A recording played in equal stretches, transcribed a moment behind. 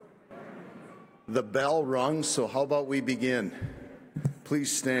The bell rung, so how about we begin?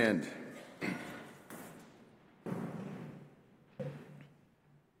 Please stand.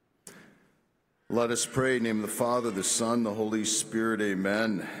 Let us pray. In the name of the Father, the Son, the Holy Spirit,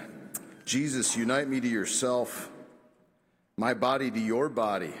 amen. Jesus, unite me to yourself, my body to your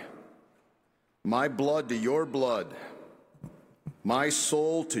body, my blood to your blood, my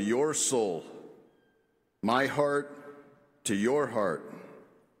soul to your soul, my heart to your heart,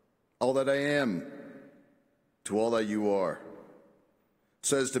 all that I am to all that you are,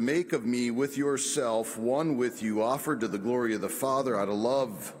 so as to make of me with yourself one with you, offered to the glory of the Father out of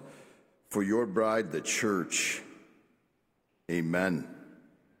love for your bride, the church. Amen.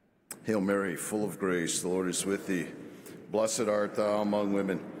 Hail Mary, full of grace, the Lord is with thee. Blessed art thou among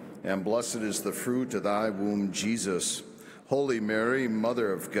women, and blessed is the fruit of thy womb, Jesus. Holy Mary,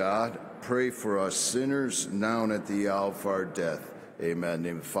 Mother of God, pray for us sinners, now and at the hour of our death. Amen. In the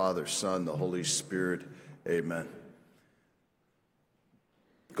name of the Father, Son, the Holy Spirit. Amen.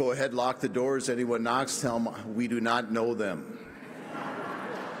 Go ahead, lock the doors. Anyone knocks, tell them we do not know them.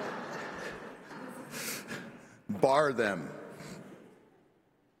 Bar them.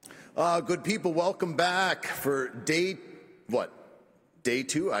 Good people, welcome back for day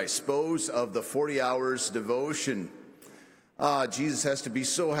 2, I suppose, of the 40 hours devotion. Jesus has to be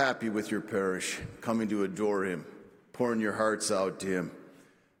so happy with your parish, coming to adore him, pouring your hearts out to him.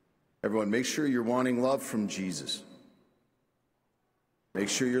 Everyone, make sure you're wanting love from Jesus. Make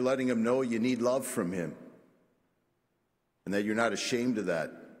sure you're letting him know you need love from him, and that you're not ashamed of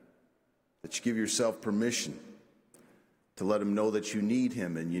that you give yourself permission to let him know that you need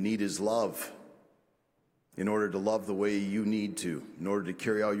him and you need his love in order to love the way you need to, in order to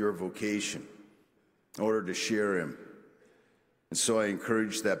carry out your vocation, in order to share him. And so I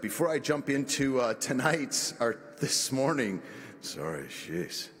encourage that. Before I jump into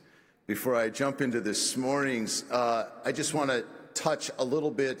Before I jump into this morning's, I just want to touch a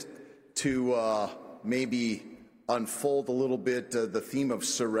little bit to maybe unfold a little bit the theme of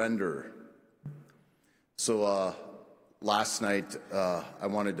surrender. So last night I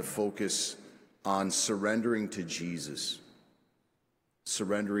wanted to focus on surrendering to Jesus,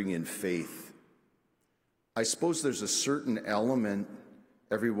 surrendering in faith. I suppose there's a certain element,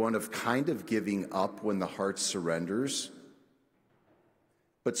 everyone, of kind of giving up when the heart surrenders,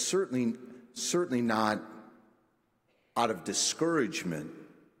 but certainly not out of discouragement,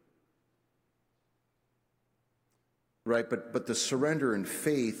 right? But the surrender in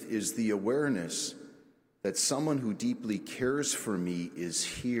faith is the awareness that someone who deeply cares for me is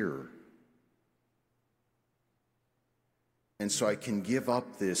here. And so I can give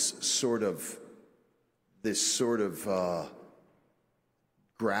up this sort of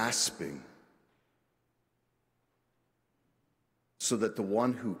grasping, so that the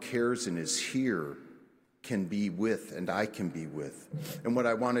one who cares and is here can be with, and I can be with. And what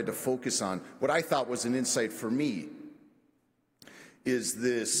I wanted to focus on, what I thought was an insight for me, is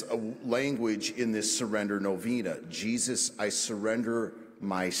this language in this surrender novena. Jesus, I surrender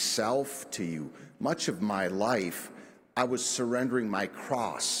myself to you. Much of my life, I was surrendering my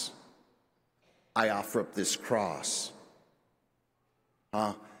cross. I offer up this cross.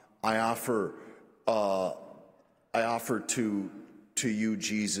 I offer to you,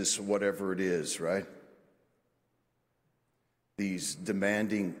 Jesus, whatever it is, right? These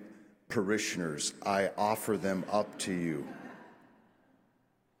demanding parishioners, I offer them up to you.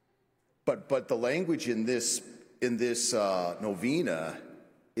 But the language in this novena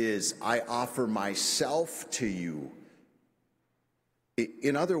is, I offer myself to you.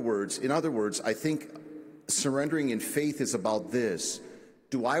 In other words, I think surrendering in faith is about this.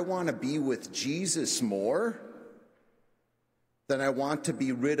 Do I want to be with Jesus more than I want to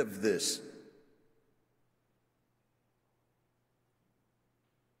be rid of this?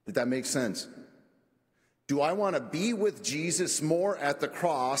 Did that make sense? Do I want to be with Jesus more at the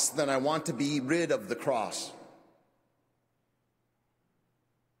cross than I want to be rid of the cross?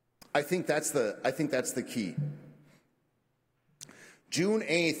 I think that's the key. June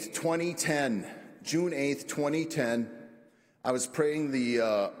 8th, 2010, I was praying the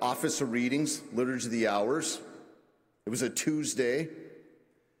Office of Readings, Liturgy of the Hours. It was a Tuesday.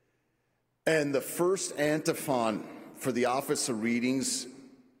 And the first antiphon for the Office of Readings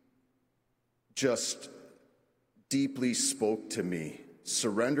just deeply spoke to me.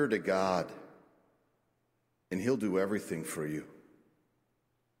 Surrender to God, and he'll do everything for you.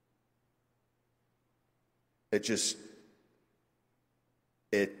 It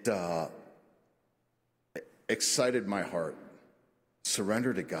excited my heart.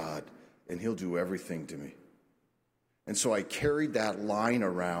 Surrender to God, and he'll do everything to me. And so I carried that line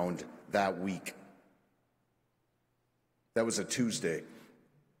around that week. That was a Tuesday.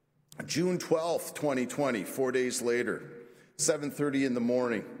 June 12th, 2020, 4 days later, 7:30 in the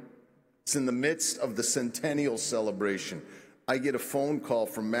morning. It's in the midst of the centennial celebration. I get a phone call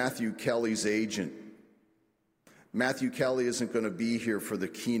from Matthew Kelly's agent. Matthew Kelly isn't going to be here for the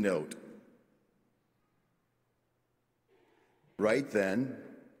keynote. Right then,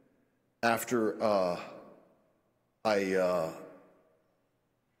 after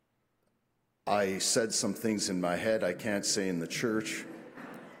I said some things in my head I can't say in the church,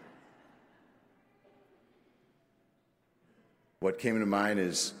 what came to mind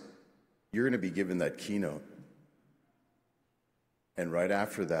is, you're going to be given that keynote. And right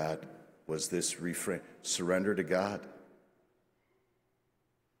after that was this refrain: surrender to God.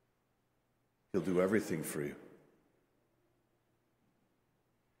 He'll do everything for you.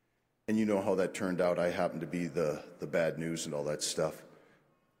 And you know how that turned out. I happened to be the bad news and all that stuff.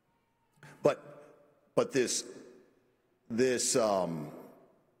 But this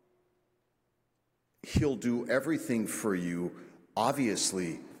he'll do everything for you.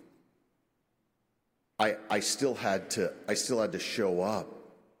 Obviously, I still had to show up.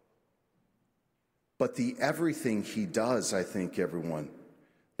 But the everything he does, I think, everyone,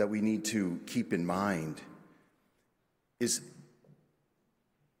 that we need to keep in mind is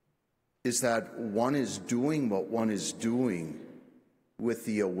that one is doing what one is doing with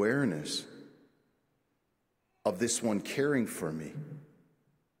the awareness of this one caring for me.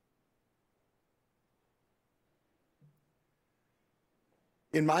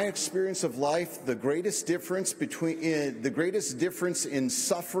 In my experience of life, the greatest difference in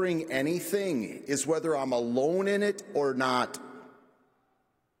suffering anything is whether I'm alone in it or not.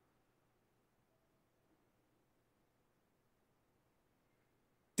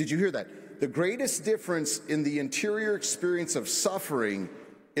 Did you hear that? The greatest difference in the interior experience of suffering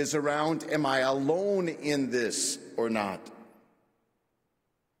is around, am I alone in this or not?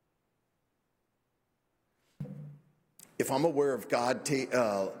 If I'm aware of God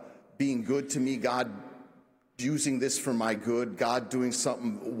being good to me, God using this for my good, God doing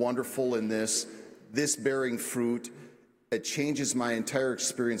something wonderful in this bearing fruit, it changes my entire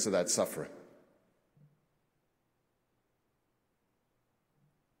experience of that suffering.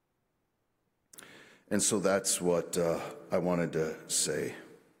 And so that's what I wanted to say.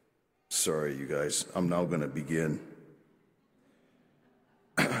 Sorry, you guys. I'm now going to begin.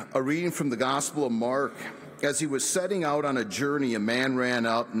 A reading from the Gospel of Mark. As he was setting out on a journey, a man ran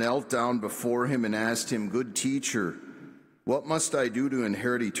up, knelt down before him, and asked him, "Good teacher, what must I do to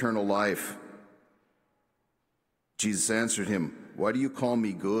inherit eternal life?" Jesus answered him, "Why do you call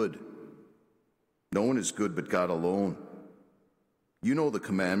me good? No one is good but God alone. You know the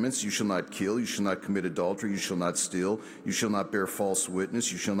commandments: you shall not kill, you shall not commit adultery, you shall not steal, you shall not bear false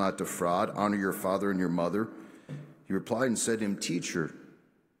witness, you shall not defraud, honor your father and your mother." He replied and said to him, "Teacher,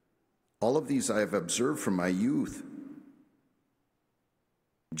 all of these I have observed from my youth."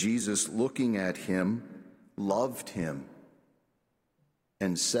 Jesus, looking at him, loved him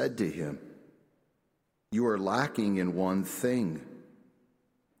and said to him, "You are lacking in one thing.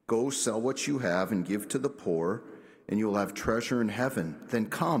 Go sell what you have and give to the poor, and you will have treasure in heaven. Then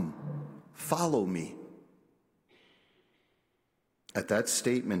come, follow me." At that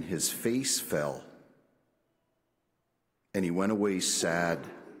statement, his face fell, and he went away sad,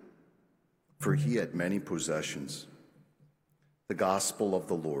 for he had many possessions. The Gospel of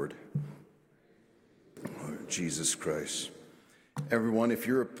the Lord. Lord Jesus Christ. Everyone, if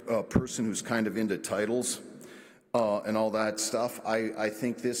you're a person who's kind of into titles and all that stuff, I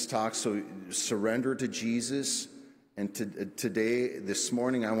think this talks, so surrender to Jesus. And this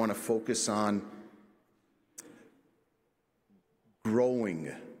morning, I want to focus on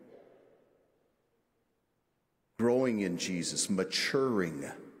growing in Jesus, maturing.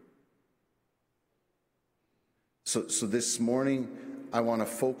 So this morning, I want to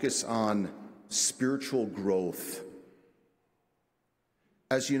focus on spiritual growth.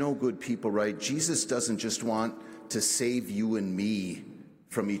 As you know, good people, right? Jesus doesn't just want to save you and me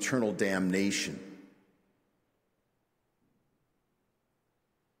from eternal damnation.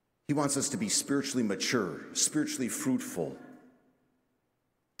 He wants us to be spiritually mature, spiritually fruitful,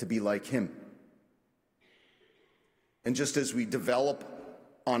 to be like him. And just as we develop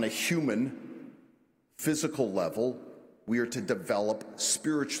on a human, physical level, we are to develop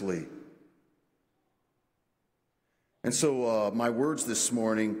spiritually. And so my words this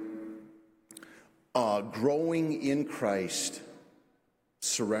morning, growing in Christ,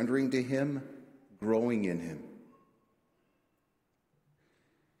 surrendering to him, growing in him.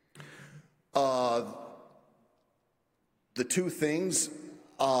 The two things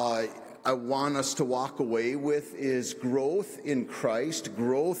I want us to walk away with is growth in Christ,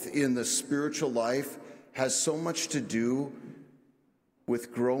 growth in the spiritual life has so much to do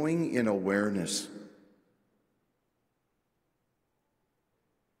with growing in awareness.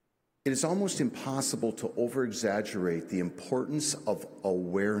 It is almost impossible to over-exaggerate the importance of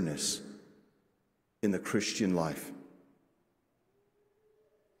awareness in the Christian life.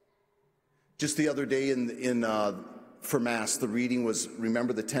 Just the other day for Mass, the reading was,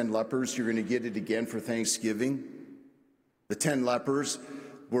 remember the 10 lepers? You're going to get it again for Thanksgiving. The 10 lepers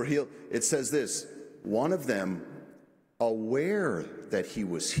were healed. It says this, one of them, aware that he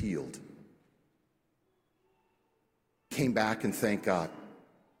was healed, came back and thanked God.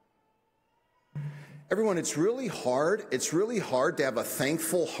 Everyone, it's really hard to have a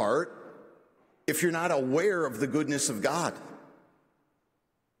thankful heart if you're not aware of the goodness of God.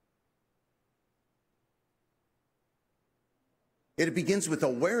 It begins with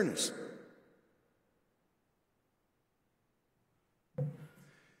awareness.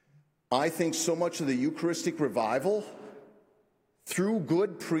 I think so much of the Eucharistic revival, through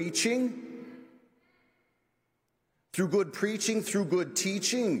good preaching, through good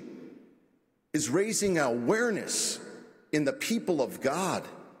teaching, is raising awareness in the people of God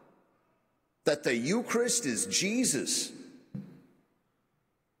that the Eucharist is Jesus.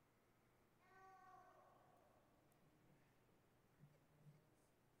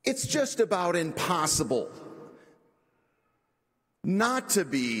 It's just about impossible not to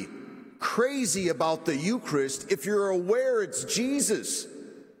be crazy about the Eucharist if you're aware it's Jesus.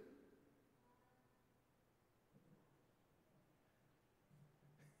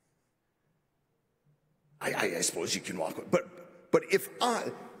 I suppose you can walk away. But if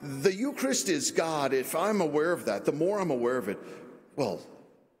the Eucharist is God, if I'm aware of that, the more I'm aware of it, well,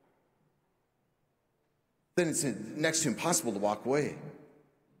 then it's next to impossible to walk away.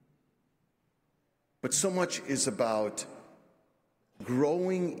 But so much is about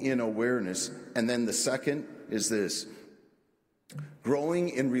growing in awareness. And then the second is this, growing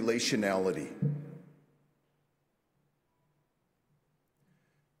in relationality.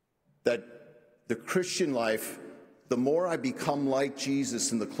 That the Christian life, the more I become like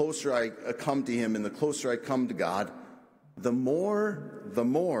Jesus and the closer I come to him and the closer I come to God, the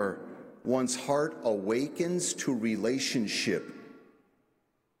more one's heart awakens to relationship.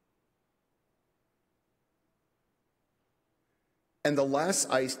 And the less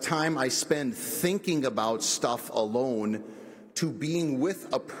time I spend thinking about stuff alone to being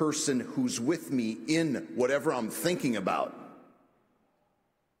with a person who's with me in whatever I'm thinking about.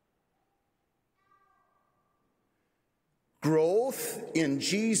 Growth in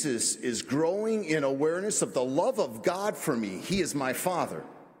Jesus is growing in awareness of the love of God for me. He is my Father.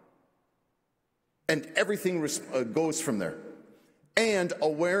 And everything goes from there. And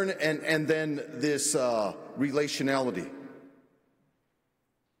awareness, and then this relationality.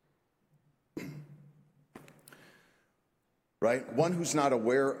 Right? One who's not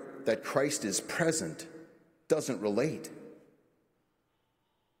aware that Christ is present doesn't relate.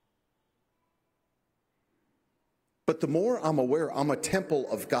 But the more I'm aware I'm a temple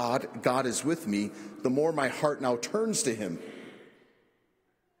of God, God is with me, the more my heart now turns to him.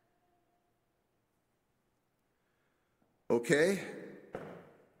 Okay?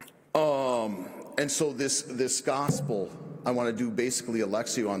 And so this gospel, I want to do basically a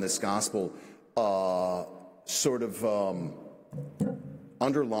lectio on this gospel, sort of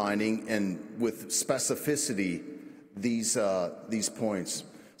underlining and with specificity these points.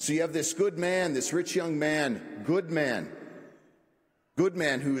 So you have this good man, this rich young man, good man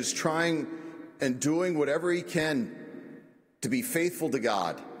who is trying and doing whatever he can to be faithful to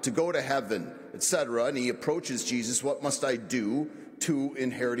God, to go to heaven, etc. And he approaches Jesus, what must I do to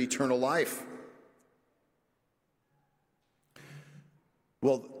inherit eternal life?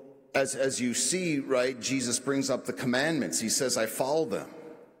 Well, as you see, right, Jesus brings up the commandments. He says, I follow them.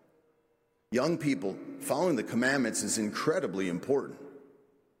 Young people, following the commandments is incredibly important.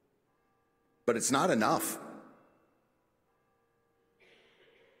 But it's not enough.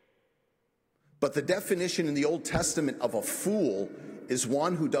 But the definition in the Old Testament of a fool is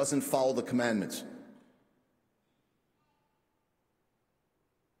one who doesn't follow the commandments.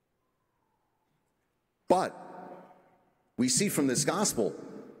 But we see from this gospel,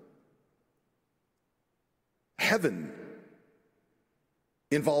 heaven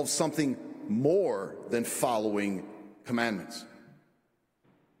involves something more than following commandments.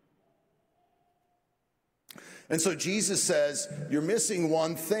 And so Jesus says, you're missing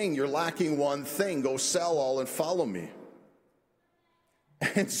one thing, you're lacking one thing, go sell all and follow me.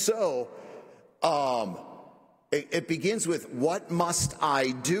 And so, It begins with, what must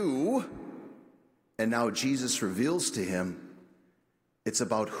I do? And now Jesus reveals to him, it's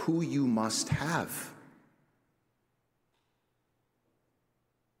about who you must have.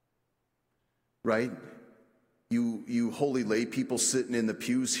 Right? You holy lay people sitting in the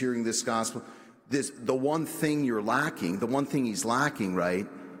pews hearing this gospel, the one thing you're lacking, the one thing he's lacking, right,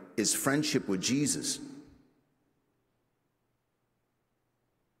 is friendship with Jesus.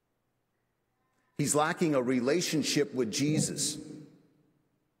 He's lacking a relationship with Jesus.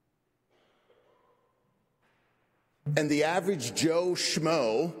 And the average Joe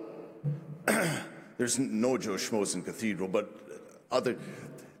Schmo, there's no Joe Schmoes in Cathedral, but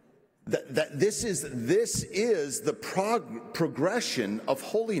this is the progression of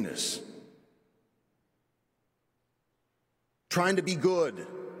holiness. Trying to be good.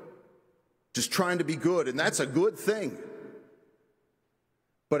 Just trying to be good, and that's a good thing.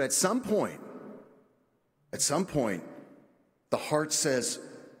 But at some point, the heart says,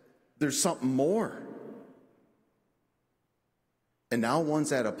 there's something more. And now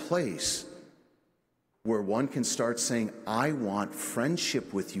one's at a place where one can start saying, I want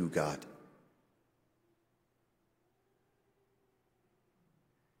friendship with you, God.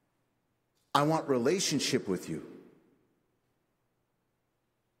 I want relationship with you.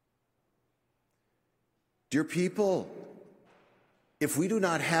 Dear people, if we do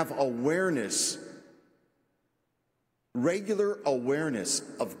not have awareness, regular awareness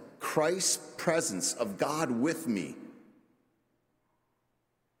of Christ's presence, of God with me,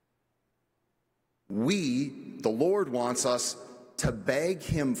 the Lord wants us to beg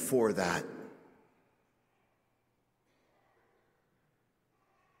him for that.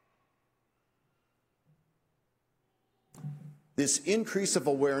 This increase of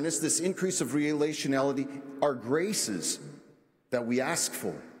awareness, this increase of relationality are graces that we ask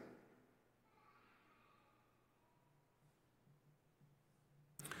for.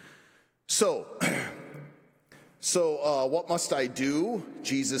 So what must I do?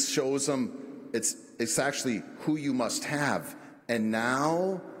 Jesus shows them it's actually who you must have. And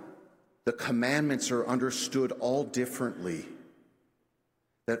now the commandments are understood all differently.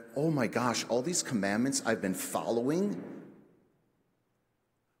 That, oh my gosh, all these commandments I've been following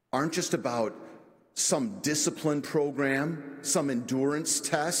aren't just about some discipline program, some endurance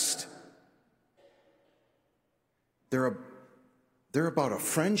test. They're about a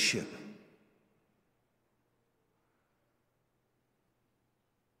friendship.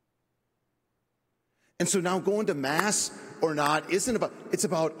 And so now going to Mass or not it's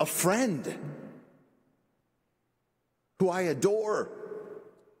about a friend who I adore.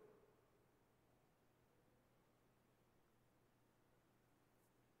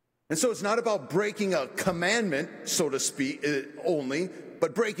 And so it's not about breaking a commandment, so to speak, only,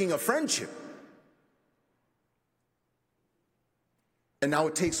 but breaking a friendship. And now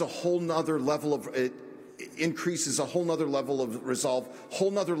it takes a whole nother level of, it increases a whole nother level of resolve,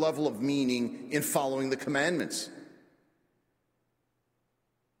 whole nother level of meaning in following the commandments.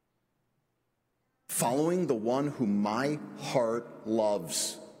 Following the one whom my heart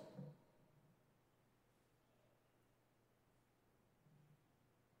loves.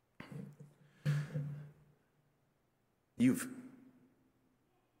 You've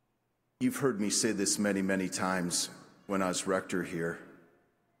heard me say this many, many times when I was rector here.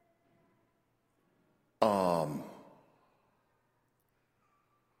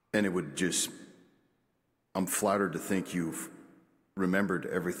 And it would just, I'm flattered to think you've remembered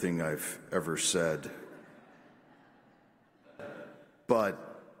everything I've ever said. But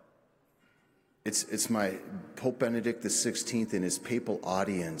it's my Pope Benedict XVI in his papal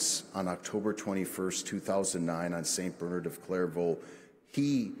audience on October 21st, 2009 on St. Bernard of Clairvaux.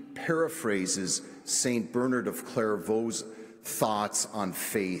 He paraphrases St. Bernard of Clairvaux's thoughts on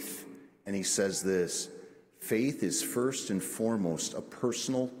faith, and he says this: faith is first and foremost a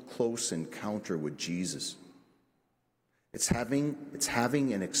personal, close encounter with Jesus. It's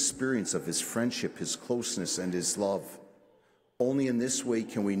having an experience of his friendship, his closeness, and his love. Only in this way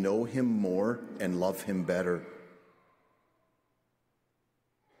can we know him more and love him better.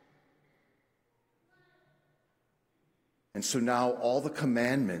 And so now all the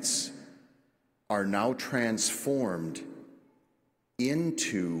commandments are now transformed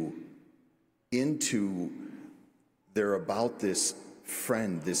into they're about this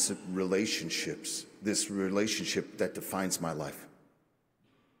friend, this relationship that defines my life.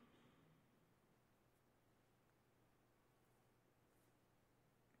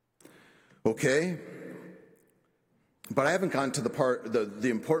 Okay? But I haven't gotten to the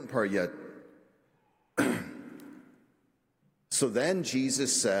important part yet. So then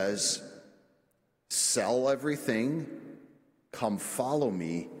Jesus says, Sell everything, come follow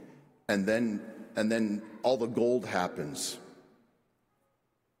me, and then all the gold happens.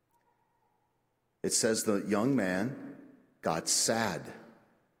 It says the young man got sad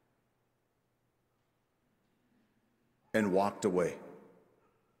and walked away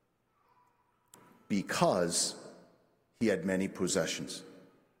because he had many possessions.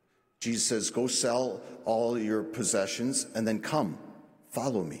 Jesus says, go sell all your possessions and then come,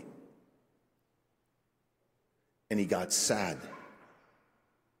 follow me. And he got sad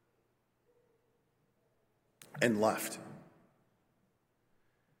and left.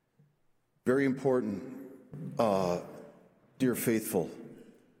 Very important, dear faithful.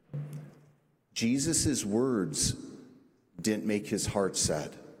 Jesus' words didn't make his heart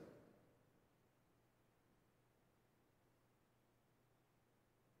sad.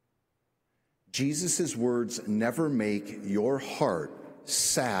 Jesus' words never make your heart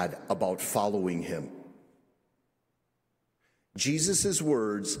sad about following him. Jesus'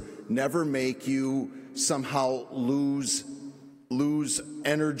 words never make you somehow lose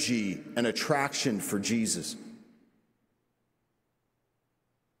energy and attraction for Jesus.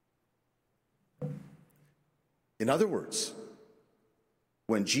 In other words,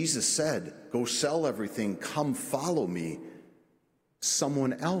 when Jesus said, go sell everything, come follow me,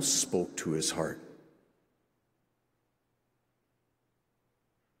 someone else spoke to his heart.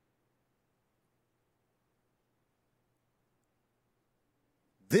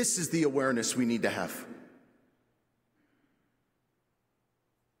 This is the awareness we need to have.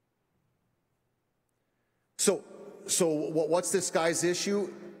 So what's this guy's issue?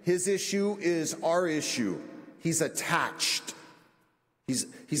 His issue is our issue. He's attached.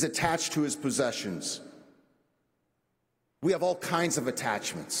 He's attached to his possessions. We have all kinds of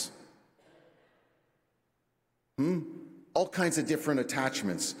attachments. All kinds of different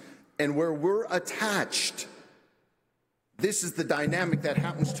attachments. And where we're attached, this is the dynamic that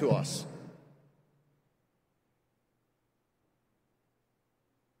happens to us.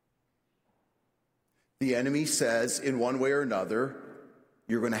 The enemy says, in one way or another,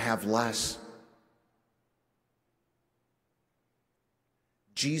 you're going to have less.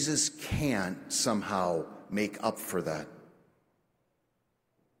 Jesus can't somehow make up for that.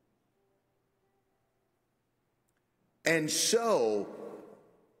 And so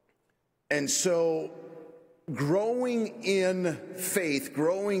growing in faith,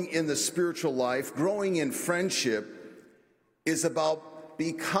 growing in the spiritual life, growing in friendship is about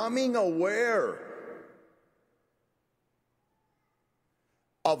becoming aware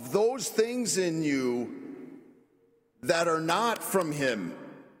of those things in you that are not from him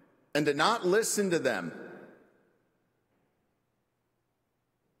and to not listen to them.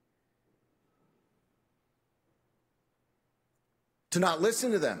 To not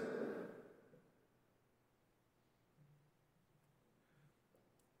listen to them.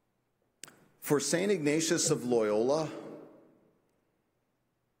 For St. Ignatius of Loyola,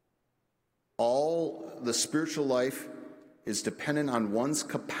 all the spiritual life is dependent on one's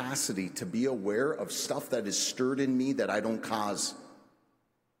capacity to be aware of stuff that is stirred in me that I don't cause.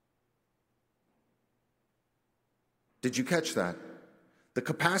 Did you catch that? The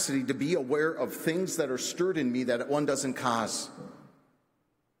capacity to be aware of things that are stirred in me that one doesn't cause.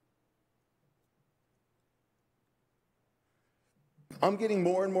 I'm getting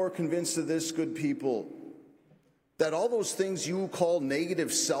more and more convinced of this, good people, that all those things you call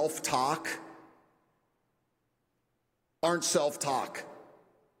negative self-talk aren't self-talk.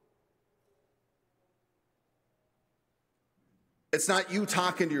 It's not you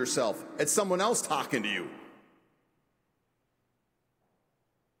talking to yourself. It's someone else talking to you.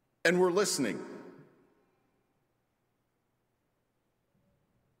 And we're listening.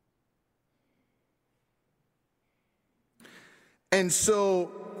 And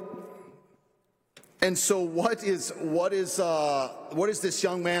so what is this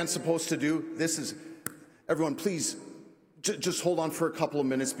young man supposed to do? This is, everyone, please just hold on for a couple of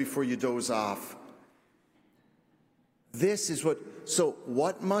minutes before you doze off. This is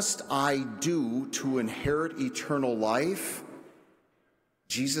what must I do to inherit eternal life?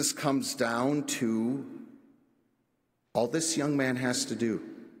 Jesus comes down to all this young man has to do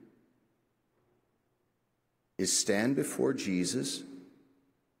is stand before Jesus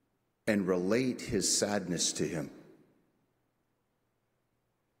and relate his sadness to him.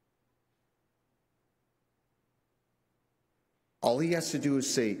 All he has to do is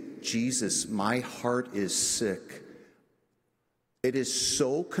say, Jesus, my heart is sick. It is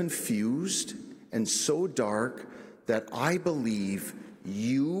so confused and so dark that I believe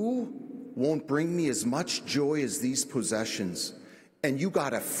you won't bring me as much joy as these possessions, and you got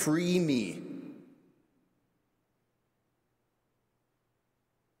to free me.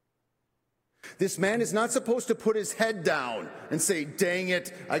 This man is not supposed to put his head down and say, dang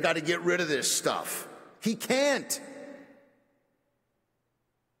it, I got to get rid of this stuff. He can't.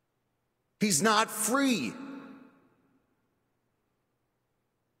 He's not free.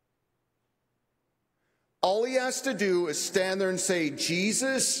 All he has to do is stand there and say,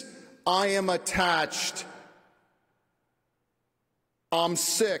 Jesus, I am attached. I'm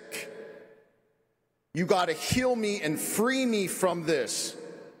sick. You got to heal me and free me from this.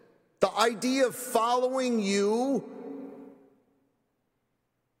 The idea of following you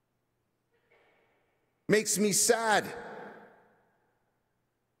makes me sad.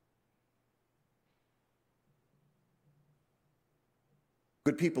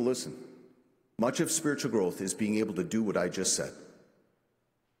 Good people, listen. Much of spiritual growth is being able to do what I just said.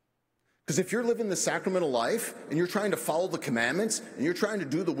 Because if you're living the sacramental life and you're trying to follow the commandments and you're trying to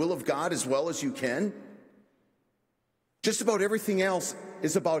do the will of God as well as you can, just about everything else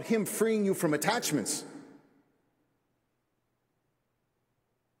is about Him freeing you from attachments.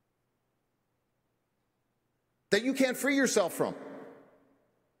 That you can't free yourself from.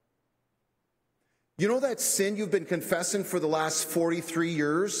 You know that sin you've been confessing for the last 43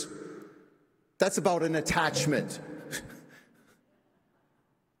 years? That's about an attachment.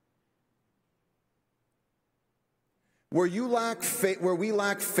 Where we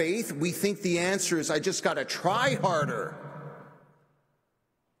lack faith, we think the answer is, I just got to try harder.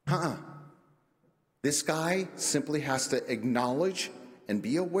 This guy simply has to acknowledge and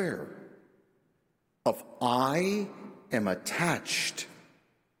be aware of, I am attached.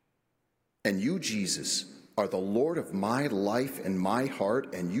 And you, Jesus, are the Lord of my life and my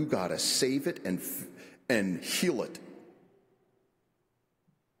heart, and you got to save it and heal it.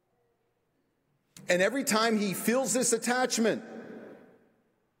 And every time he feels this attachment,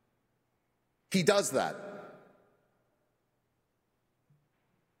 he does that.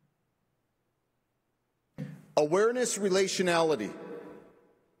 Awareness, relationality.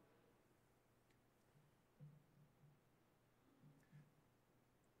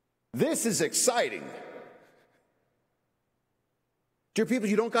 This is exciting. Dear people,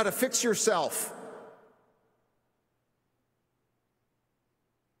 you don't got to fix yourself.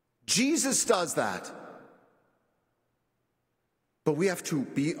 Jesus does that. But we have to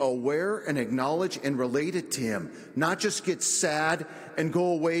be aware and acknowledge and relate it to Him, not just get sad and go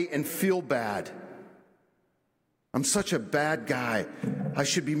away and feel bad. I'm such a bad guy. I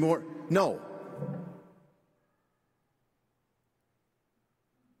should be more. No.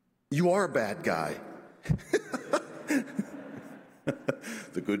 You are a bad guy.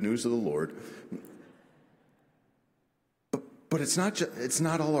 The good news of the Lord. But it's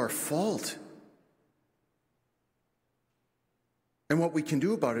not all our fault. And what we can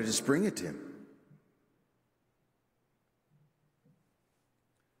do about it is bring it to Him.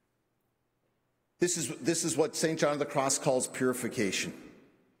 This is what St. John of the Cross calls purification.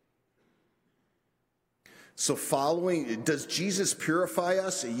 So does Jesus purify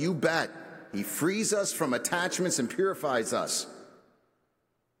us? You bet. He frees us from attachments and purifies us.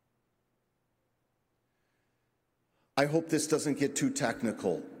 I hope this doesn't get too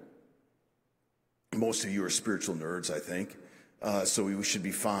technical. Most of you are spiritual nerds, I think, so we should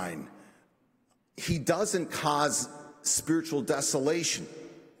be fine. He doesn't cause spiritual desolation.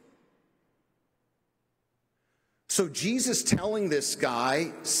 So Jesus telling this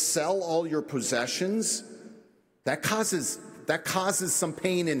guy, sell all your possessions, that causes some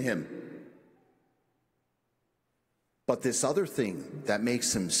pain in him. But this other thing that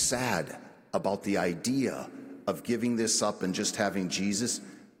makes him sad about the idea of giving this up and just having Jesus,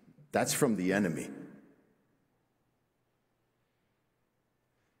 that's from the enemy.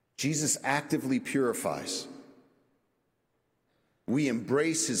 Jesus actively purifies. We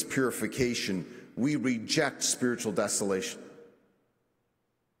embrace His purification. We reject spiritual desolation.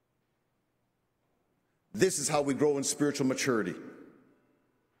 This is how we grow in spiritual maturity.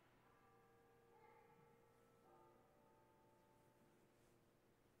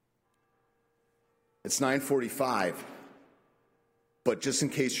 It's 9:45, but just in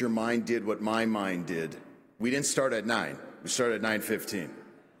case your mind did what my mind did, we didn't start at 9. We started at 9:15.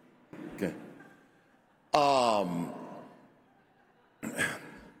 Okay.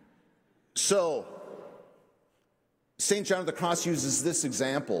 So, St. John of the Cross uses this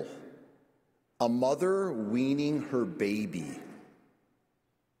example. A mother weaning her baby.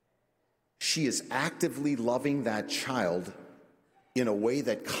 She is actively loving that child in a way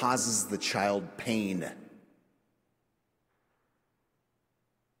that causes the child pain.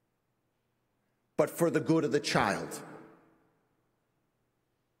 But for the good of the child.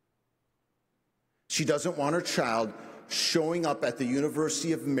 She doesn't want her child showing up at the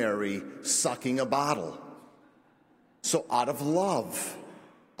University of Mary sucking a bottle. So out of love,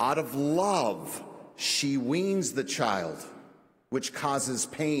 she weans the child, which causes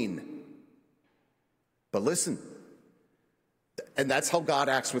pain. But listen, and that's how God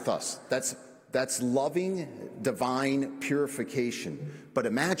acts with us. That's loving, divine purification. But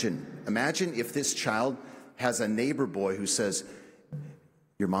imagine if this child has a neighbor boy who says,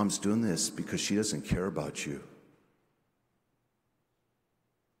 your mom's doing this because she doesn't care about you.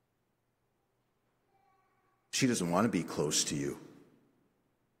 She doesn't want to be close to you.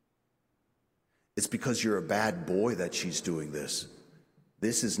 It's because you're a bad boy that she's doing this.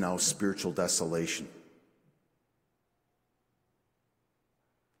 This is now spiritual desolation.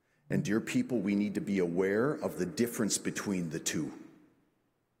 And dear people, we need to be aware of the difference between the two.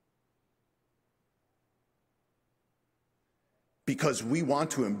 Because we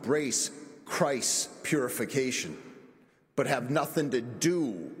want to embrace Christ's purification, but have nothing to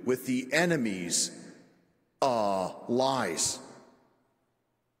do with the enemy's lies.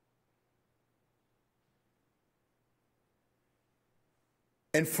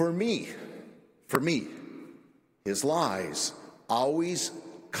 And for me, his lies always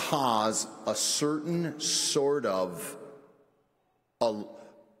cause a certain sort of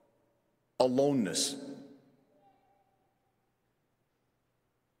aloneness.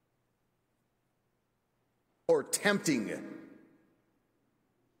 Or tempting it.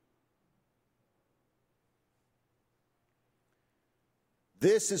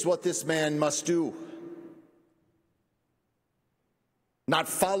 This is what this man must do. Not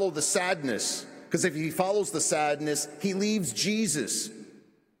follow the sadness. Because if he follows the sadness, he leaves Jesus.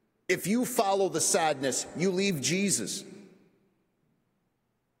 If you follow the sadness, you leave Jesus.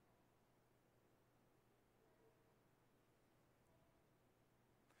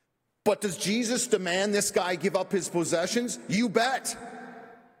 But does Jesus demand this guy give up his possessions? You bet.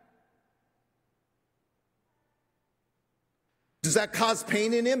 Does that cause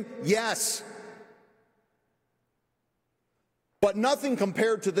pain in him? Yes. But nothing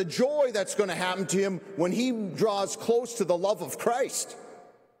compared to the joy that's going to happen to him when he draws close to the love of Christ.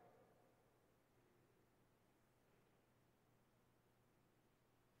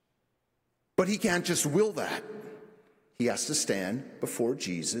 But he can't just will that. He has to stand before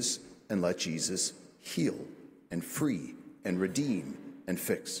Jesus and let Jesus heal and free and redeem and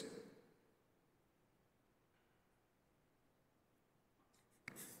fix.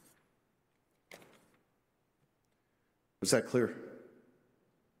 Was that clear?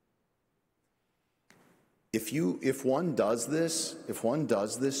 If one does this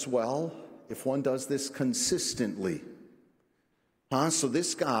well, if one does this consistently, so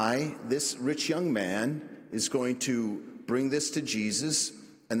this guy, this rich young man, is going to bring this to Jesus,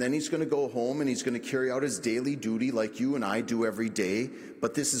 and then he's going to go home and he's going to carry out his daily duty like you and I do every day,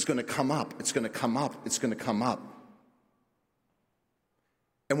 but this is going to come up. It's going to come up. It's going to come up.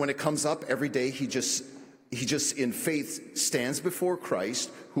 And when it comes up every day, he just in faith stands before Christ,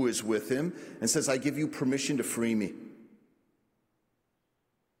 who is with him, and says, I give you permission to free me.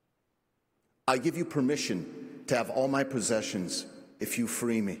 I give you permission to have all my possessions if you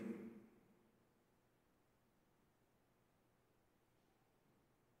free me.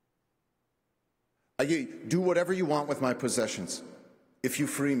 Do whatever you want with my possessions if you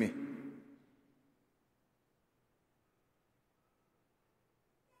free me.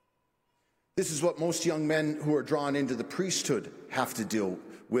 This is what most young men who are drawn into the priesthood have to deal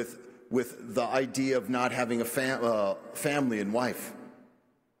with the idea of not having a family and wife.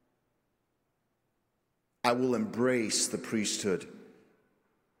 I will embrace the priesthood,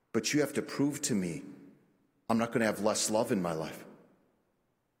 but you have to prove to me I'm not going to have less love in my life.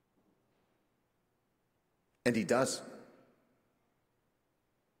 And he does.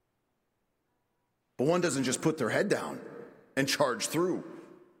 But one doesn't just put their head down and charge through.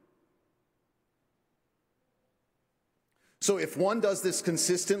 So if one does this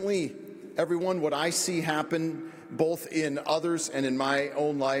consistently, everyone, what I see happen both in others and in my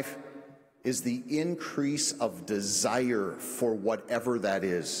own life is the increase of desire for whatever that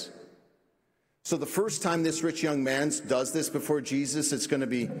is. So the first time this rich young man does this before Jesus, it's going to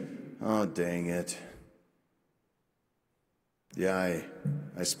be, oh, dang it. Yeah,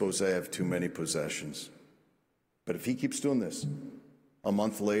 I suppose I have too many possessions. But if he keeps doing this, a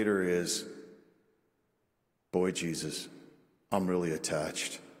month later is, boy, Jesus, I'm really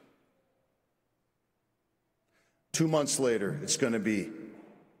attached. 2 months later, it's going to be,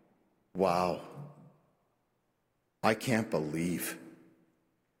 wow, I can't believe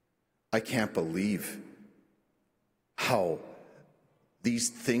how these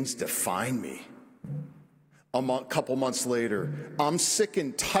things define me. Couple months later, I'm sick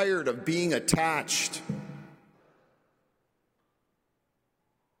and tired of being attached.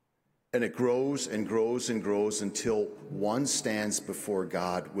 And it grows and grows and grows until one stands before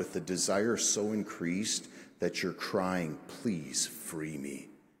God with the desire so increased that you're crying, please free me.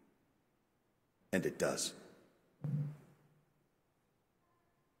 And it does.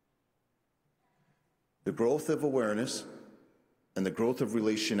 The growth of awareness and the growth of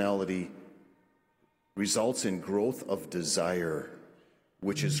relationality results in growth of desire,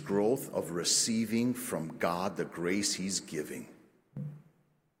 which is growth of receiving from God the grace he's giving.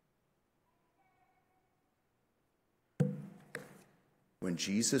 When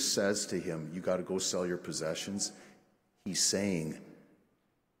Jesus says to him, you got to go sell your possessions, he's saying,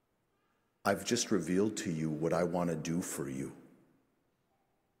 I've just revealed to you what I want to do for you.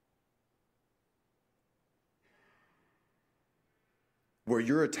 Where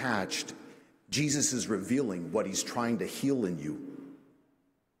you're attached, Jesus is revealing what he's trying to heal in you.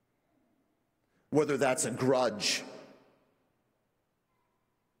 Whether that's a grudge,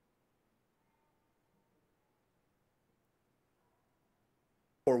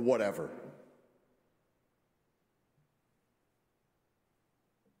 or whatever.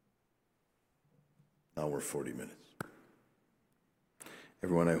 Now we're 40 minutes.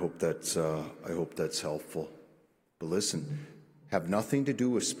 Everyone, I hope that's helpful. But listen, have nothing to do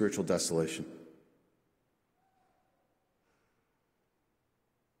with spiritual desolation.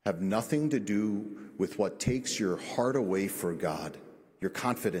 Have nothing to do with what takes your heart away for God, your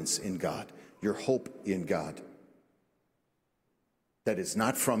confidence in God, your hope in God. That is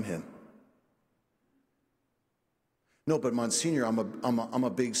not from him. No, but Monsignor, I'm a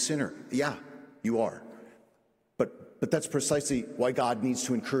big sinner. Yeah, you are. But that's precisely why God needs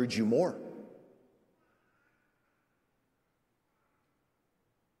to encourage you more.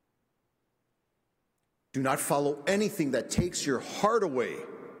 Do not follow anything that takes your heart away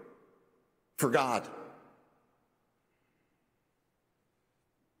for God.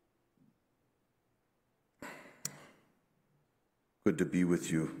 Good to be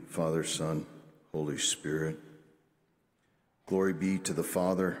with you, Father, Son, Holy Spirit. Glory be to the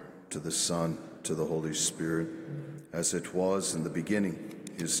Father, to the Son, to the Holy Spirit, as it was in the beginning,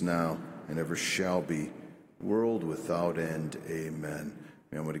 is now, and ever shall be, world without end. Amen.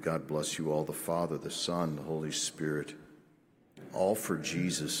 May Almighty God bless you all, the Father, the Son, the Holy Spirit, all for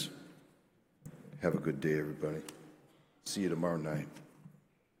Jesus. Have a good day, everybody. See you tomorrow night.